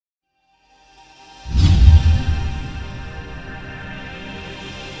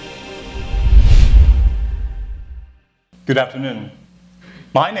Good afternoon.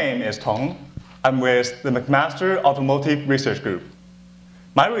 My name is Teng. I'm with the McMaster Automotive Research Group.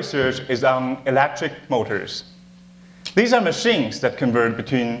 My research is on electric motors. These are machines that convert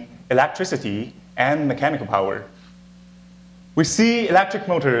between electricity and mechanical power. We see electric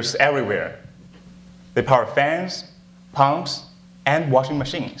motors everywhere. They power fans, pumps, and washing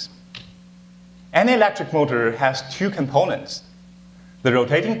machines. Any electric motor has two components: the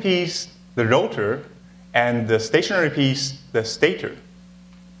rotating piece, the rotor, and the stationary piece, the stator.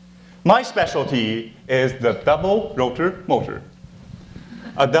 My specialty is the double rotor motor.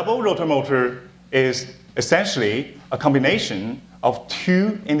 A double rotor motor is essentially a combination of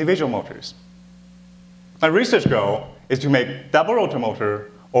two individual motors. My research goal is to make double rotor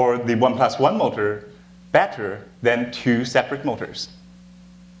motor, or the 1+1 motor, better than two separate motors.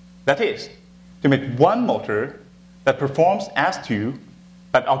 That is, to make one motor that performs as two,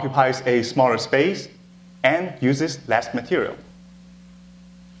 but occupies a smaller space and uses less material.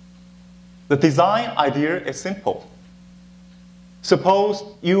 The design idea is simple. Suppose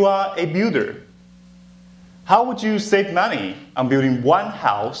you are a builder. How would you save money on building one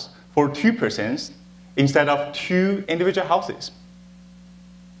house for two persons instead of two individual houses?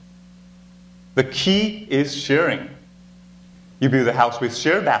 The key is sharing. You build a house with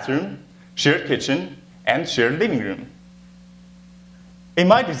shared bathroom, shared kitchen, and shared living room. In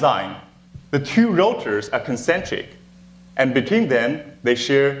my design, the two rotors are concentric, and between them, they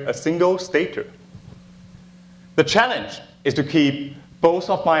share a single stator. The challenge is to keep both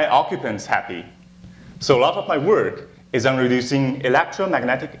of my occupants happy, so a lot of my work is on reducing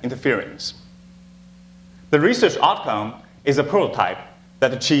electromagnetic interference. The research outcome is a prototype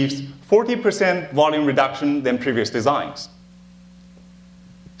that achieves 40% volume reduction than previous designs.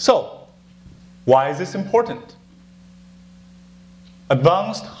 So, why is this important?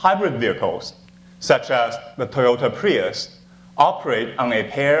 Advanced hybrid vehicles, such as the Toyota Prius, operate on a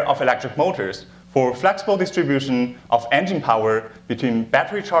pair of electric motors for flexible distribution of engine power between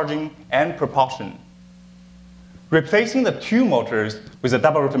battery charging and propulsion. Replacing the two motors with a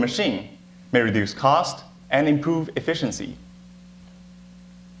double rotor machine may reduce cost and improve efficiency.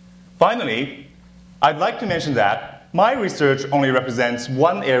 Finally, I'd like to mention that my research only represents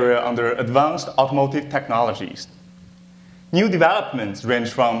one area under advanced automotive technologies. New developments range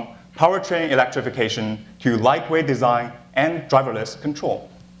from powertrain electrification to lightweight design and driverless control.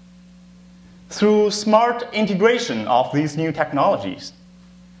 Through smart integration of these new technologies,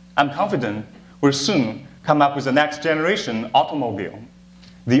 I'm confident we'll soon come up with the next generation automobile,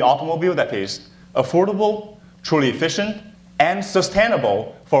 the automobile that is affordable, truly efficient, and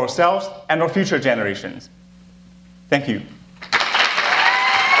sustainable for ourselves and our future generations. Thank you.